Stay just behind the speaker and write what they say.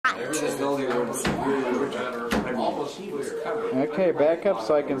Okay, back up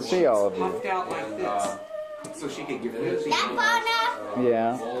so I can see all of you. So she could give it.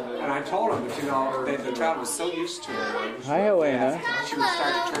 Yeah. And I told him, but you know, the child was so used to it. Hi, Helena. She was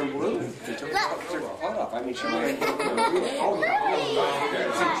starting to turn blue. She took the coat off. I mean, she might have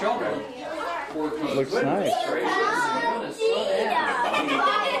some children. Looks nice.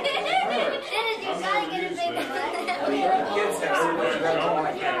 Kids have so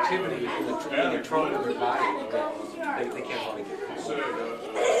much activity in the trunk of their body that they can't really get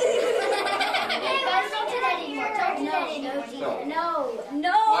No.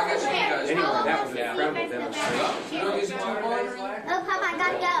 Well, I guess you guys. Anyway, that was an incredible demonstration. Oh, Papa, I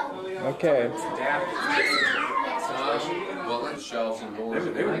gotta go. Okay. Well, it's shelves and doors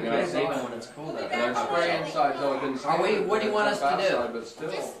and everything else, even when it's cold out there. Spray inside, though it didn't stay. What do you want us to do? But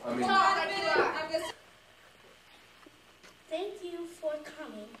still, I mean. Thank you for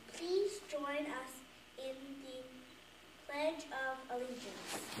coming. Please join us in the Pledge of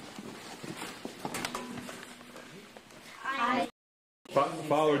Allegiance.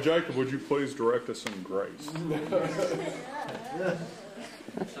 Father Jacob, would you please direct us in grace?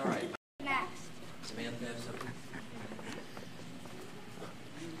 It's all right. Next. Samantha have something?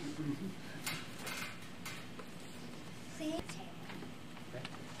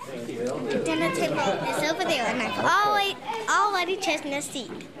 Dinner table is over there, and I've already chosen a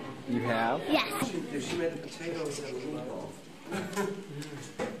seat. You have? Yes. She made the potatoes and the meatball.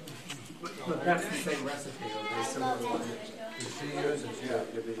 But that's the same recipe. There's similar ones. She uses, yeah.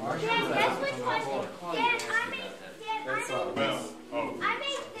 I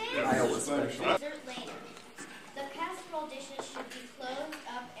made this. Dessert later. The casserole dishes should be closed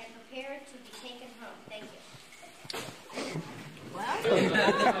up and prepared to be taken home. Thank you.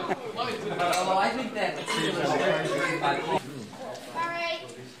 Oh, I think that. All right.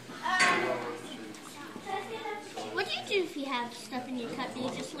 What do you do if you have stuff in your cup? Do you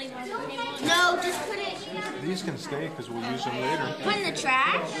just leave it on the table? No, just put it. These can stay because we'll use them later. Put in the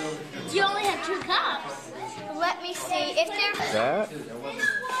trash. You only have 2 cups. Let me see if they're. That?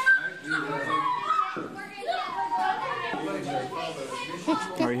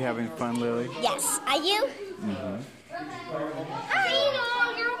 Are you having fun, Lily? Yes. Are you? Mm-hmm.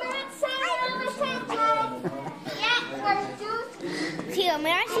 Tio,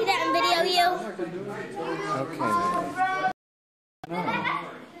 may I see that in video you? Okay. Oh.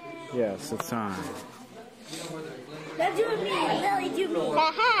 Yes, it's on. Now do me, Lily, do me.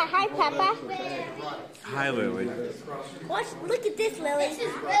 Hi, Papa. Hi, Lily. Look at this, Lily. This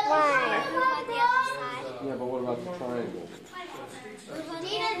is really Yeah, but what about the triangle? It's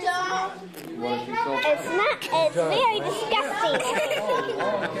very disgusting.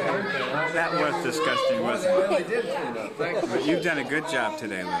 That was disgusting, wasn't it? They did clean up. Thank you. But you've done a good job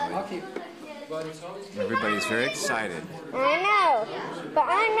today, Lily. Everybody's very excited. I know, but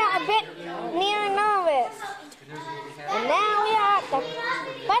I'm not a bit near novice. And now we are at the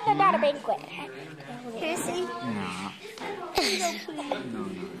Butler banquet. Can I see? No.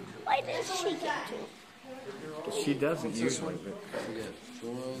 Why does she get to? She doesn't usually, but...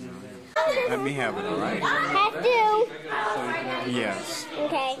 Let me have it, all right? Have to. Yes.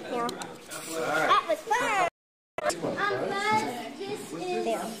 Okay, yeah. That was fun.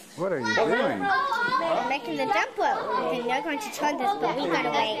 What are you doing? We're making the jump rope. And they're going to turn this, but we gotta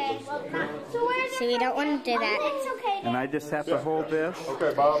wait. So we don't want to do that. It's okay. And I just have to hold this?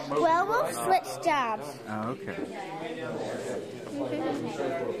 Okay, Bob. Well, we'll switch jobs. Oh, okay. So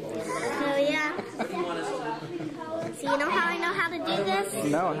yeah. So you know how I know how to do this?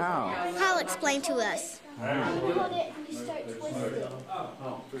 No, how? I'll explain to us.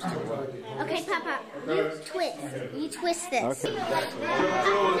 Okay, Papa, you twist. You twist this. Okay.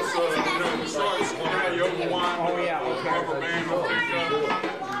 Oh, yeah, okay.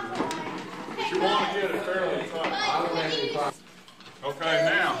 You want to get it fairly tight. Okay,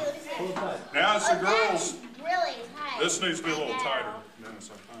 now as the girls, Really tight. this needs to be a little tighter. Dennis,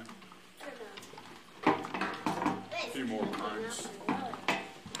 I think. A few more times.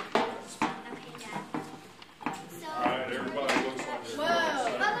 All right, everybody looks like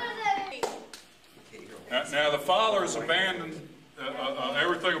they're now the fathers abandoned,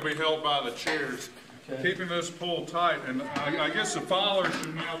 everything will be held by the chairs. Keeping this pulled tight, and I guess the fathers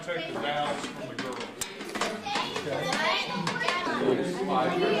should now take the dowels from the girls.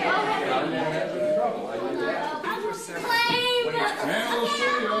 Man, we'll see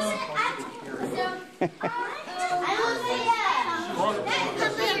you.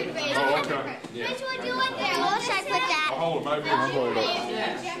 Oh, okay. Which one do you want there? Where should I put that? I'll hold it, maybe. I'll hold it.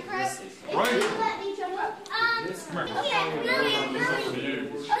 Right. Here, Lily. To you.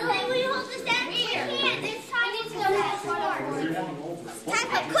 Okay.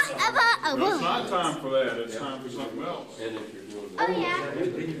 not time for that. It's time for something else. And if you're doing Oh yeah.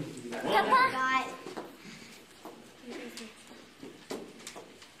 Papa.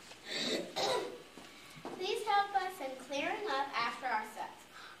 Please help us in clearing up after ourselves.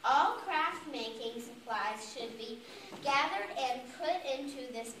 All craft making supplies should be gathered and put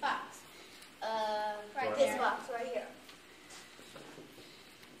into this box. This box right here.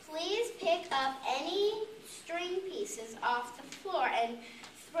 Please pick up any string pieces off the floor and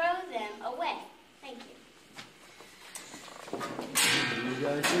throw them away. Thank you. You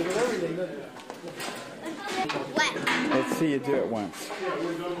gotta see with everything, don't you? What? Let's see you do it once.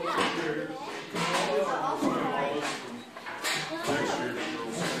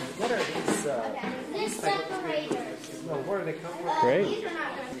 What are these? This separators. No, where do they come from? Great. These are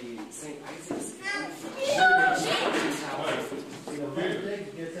not going to St. Isaac's.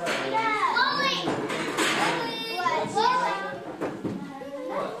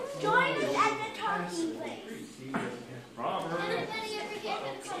 Join us at the talking place.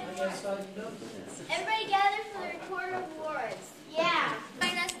 Everybody gather for the report of awards. Yeah.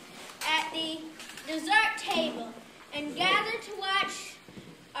 Join us at the dessert table and gather to watch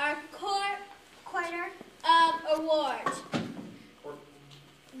our quarter of awards.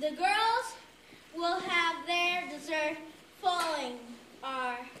 The girls will have their dessert following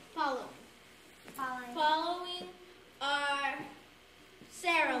our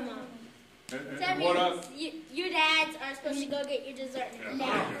ceremony. And what up? Your dads are supposed to go get your dessert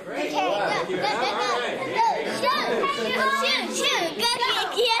now. Great. Okay, go. Shoot. Go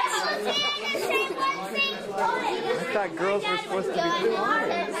get yes. I thought girls were supposed to be doing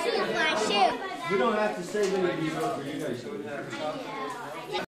My shoe. We don't have to say that you guys.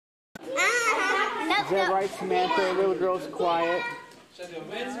 Is that right, Samantha? Little girl's quiet. Are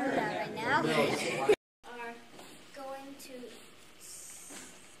going to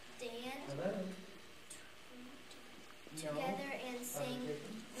stand together and sing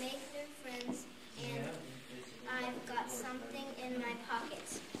Make New Friends, and I've got something in my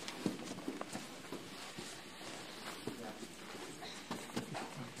pockets.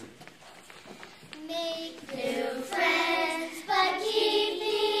 Make new friends, but keep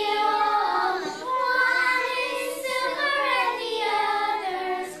the old. One is silver and the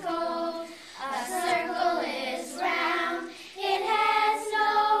other's gold. A circle is round, it has no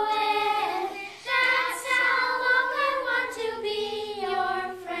end. That's how long I want to be your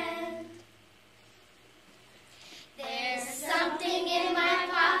friend. There's something in my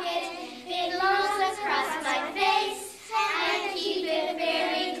pocket, it longs across my face. I keep it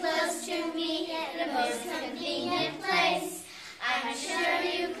very close to me in the most convenient place. I'm sure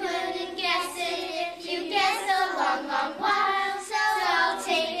you couldn't guess it if you guessed a long, long while. So I'll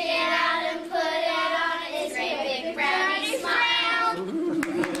take it out and put it on its great big brownie smile.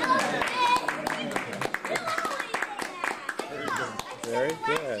 Very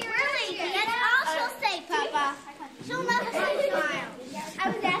good. Really good. That's all she'll say, Papa. She'll never say smile. I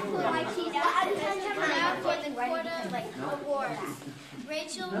was asking why she does. I was asking now for the quarter awards.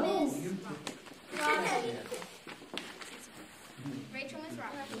 Rachel Miss Rocky. Rachel Miss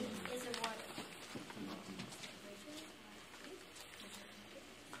Rocky is awarded.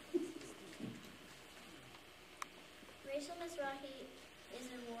 Rachel Miss Rocky is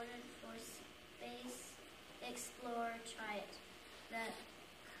awarded for Space Explorer Try It. The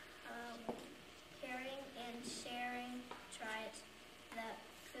caring and sharing Try It. The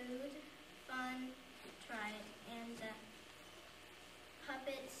food fun Try It. And the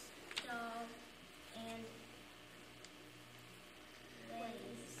puppets, doll, and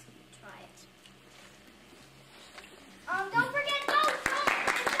plays Try It. Don't forget those.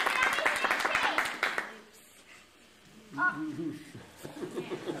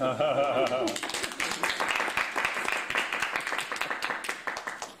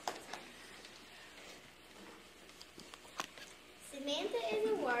 Samantha is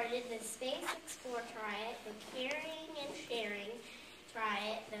awarded the Space Explore Try It, the Caring and Sharing Try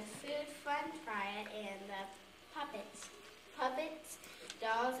It, the Food Fun Try It, and the Puppets,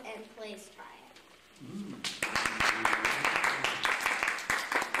 Dolls, and Plays Try It.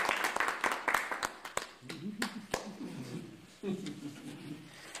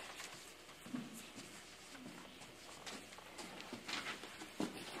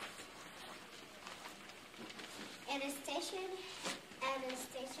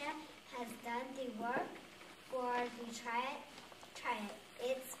 Anastasia has done the work for the Try It.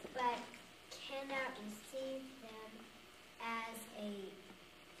 It's but cannot receive them as a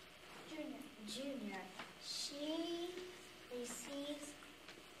junior. She receives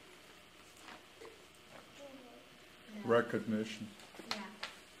Recognition.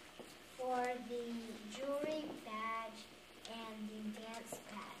 for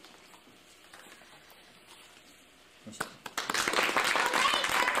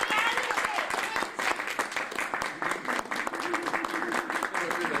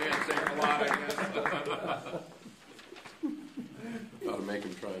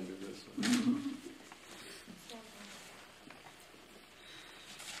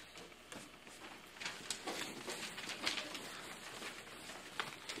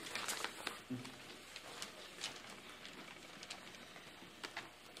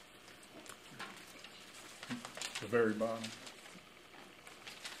very bottom.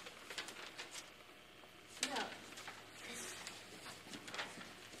 No.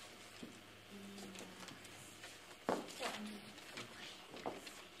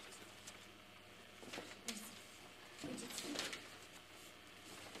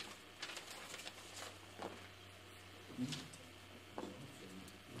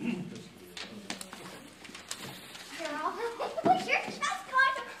 You're just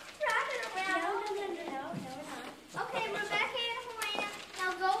going to rock it around. No, we're not. Okay, Rebecca and Helena,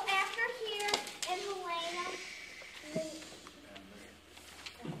 now go after here, and Helena.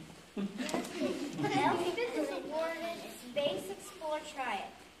 Elspeth is awarded Space Explore Try It,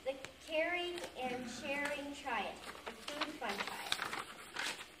 the Caring and Sharing Try It, the Food Fun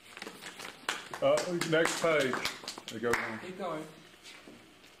Try It. Next page. It goes on. Keep going.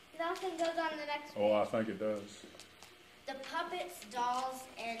 Nothing goes on the next Oh, I page. think it does. The puppets, dolls,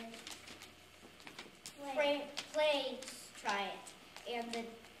 and plays try it, and the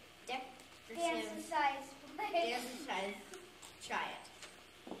decorative dance-size try it.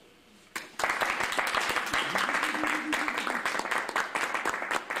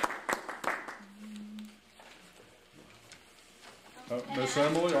 Miss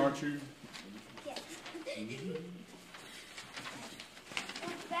Emily, aren't you? Yes. Rebecca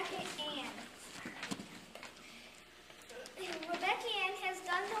Ann. Rebecca Ann has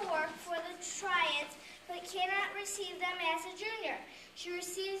done the work for the Triads, but cannot receive them as a junior. She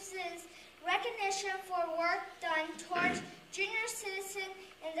receives this recognition for work done towards junior citizen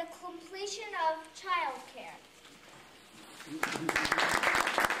and the completion of child care.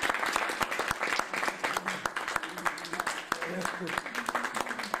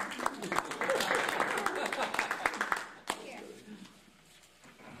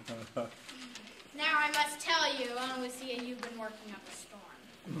 Now I must tell you, Lucia, you've been working up a storm.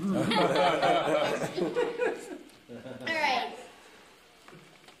 All right.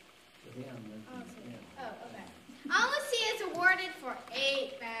 Oh, okay. Lucia is awarded for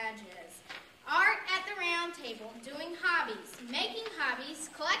 8 badges. Art at the round table, doing hobbies, making hobbies,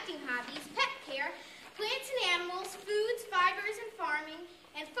 collecting hobbies, pet care, plants and animals, foods, fibers and farming,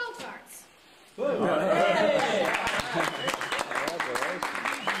 and folk arts.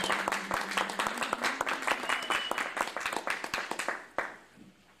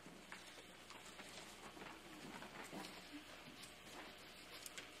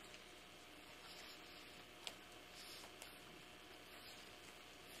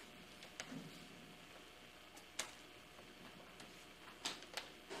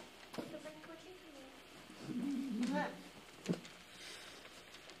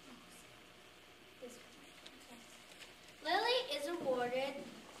 Lily is awarded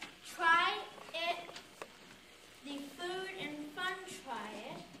Try It, the Food and Fun Try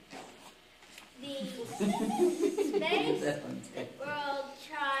It, the Space World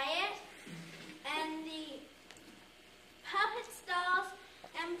Try It, and the Puppet Dolls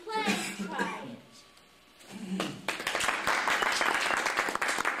and Play Try It.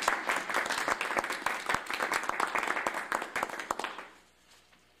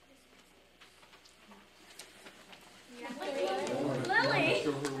 Lily.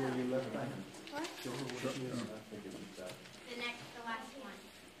 Show her where you left that. What? Show her where she is. I think it's that. The last one.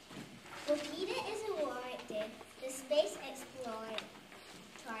 Lupita is awarded the Space Explorer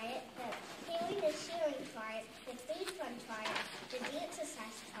Try It, the Healing and Sharing Try It, the Food Fun Try It, the Dance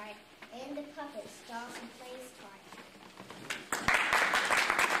Exercise Try It, and the Puppets, Dolls, and Plays Try It.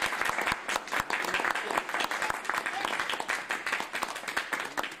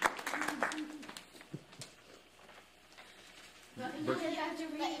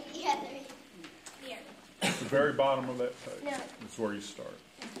 Here. At the very bottom of that page. No. That's where you start.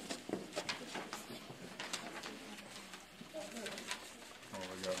 Oh,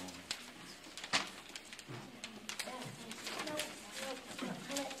 we got one.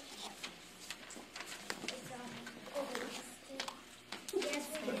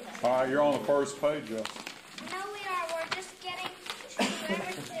 All right, you're on the first page, Justin. No, we are. We're just getting to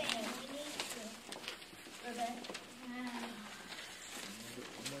everything we need to.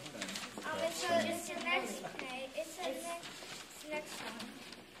 It's the next page. It's the next one.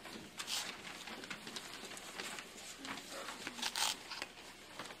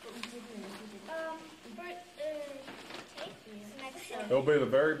 It'll be the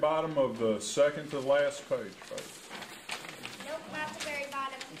very bottom of the second to the last page, folks. Nope, not the very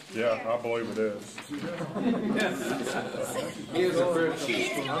bottom. Yeah, I believe it is. Here's a fruit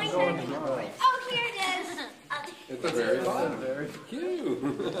sheet. It's going to. Oh, here it is. At the very bottom. Very cute.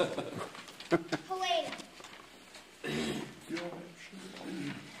 Helena.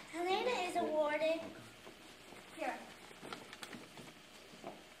 Helena is awarded. Here.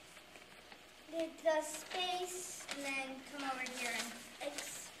 the space and then come over here and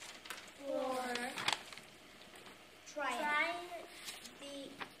explore. Try the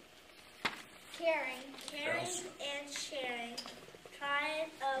caring and sharing. Try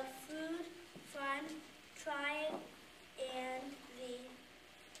of food, fun. Try and the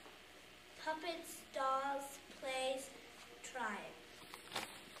puppets, dolls, plays. Try.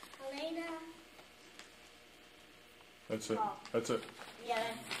 Helena. That's it. That's it. Yeah,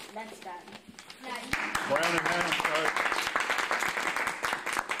 that's done. Brown and ham.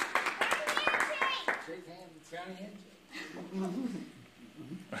 Shake hands, brownie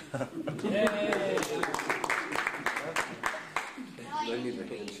They need the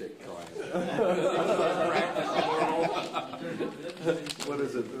handshake try. What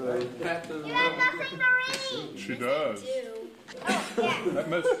is it? You have nothing to read. She does. Oh, yeah. That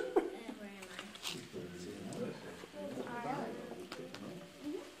miss.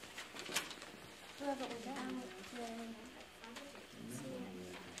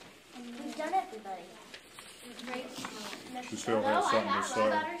 Who's done everybody? She still has something to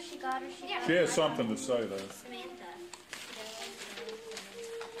say. She got her. She has something to say though. Samantha.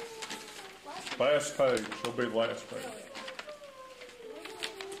 Last page. She'll be last page.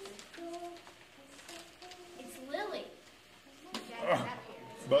 It's Lily.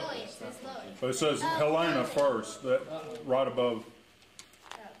 But Lily, it says Lily. but it says Helena first. That right above.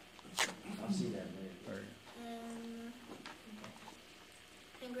 I'll see that later. There you go.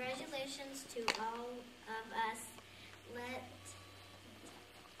 Congratulations to all of us.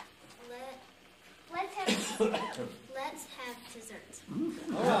 Let's have dessert.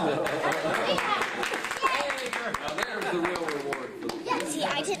 Now there's the real reward for the Yeah, see,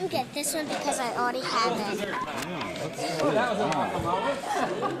 I didn't get this one because I already have it. Those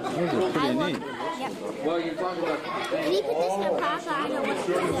are pretty neat. Yep. Well, you're talking about Can you put this in a papa? I know what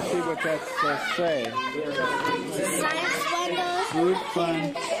to do. See what that say. Science windows. Food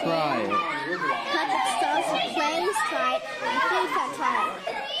fun, try it. Puppet stars and plays, try it. And food fun, try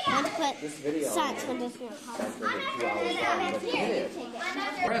it. Want to put science windows in a papa.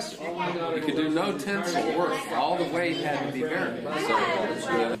 you could do no tenths of work. All the weight had to be buried.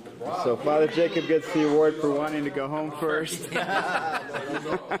 So Father Jacob gets the award for wanting to go home first.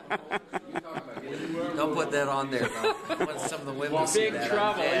 Don't put that on there. I want some of the women to see Big that.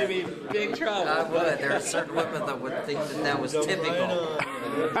 trouble. You mean big trouble. I would. There are certain women that would think that that was typical.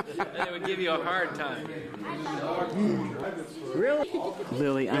 And it would give you a hard time. Really?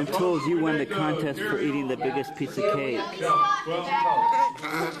 Lily, I'm told you won the contest for eating the biggest piece of cake. Yeah,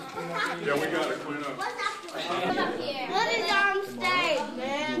 we got to clean up. What is on stage,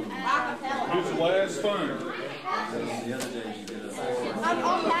 man? His last thing.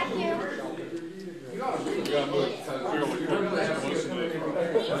 I'm back here.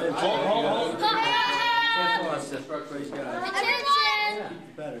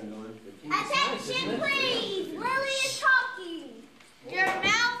 Attention, please. Lily is talking. Your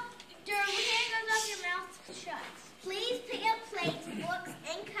hand goes up, your mouth shuts. Please pick up plates, forks,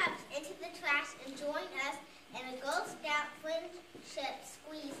 and cups into the trash and join us in a Girl Scout friendship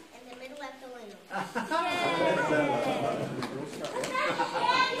squeeze in the middle of the room.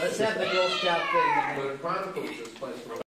 Let's have the Girl Scout thing. But it chronicles this place.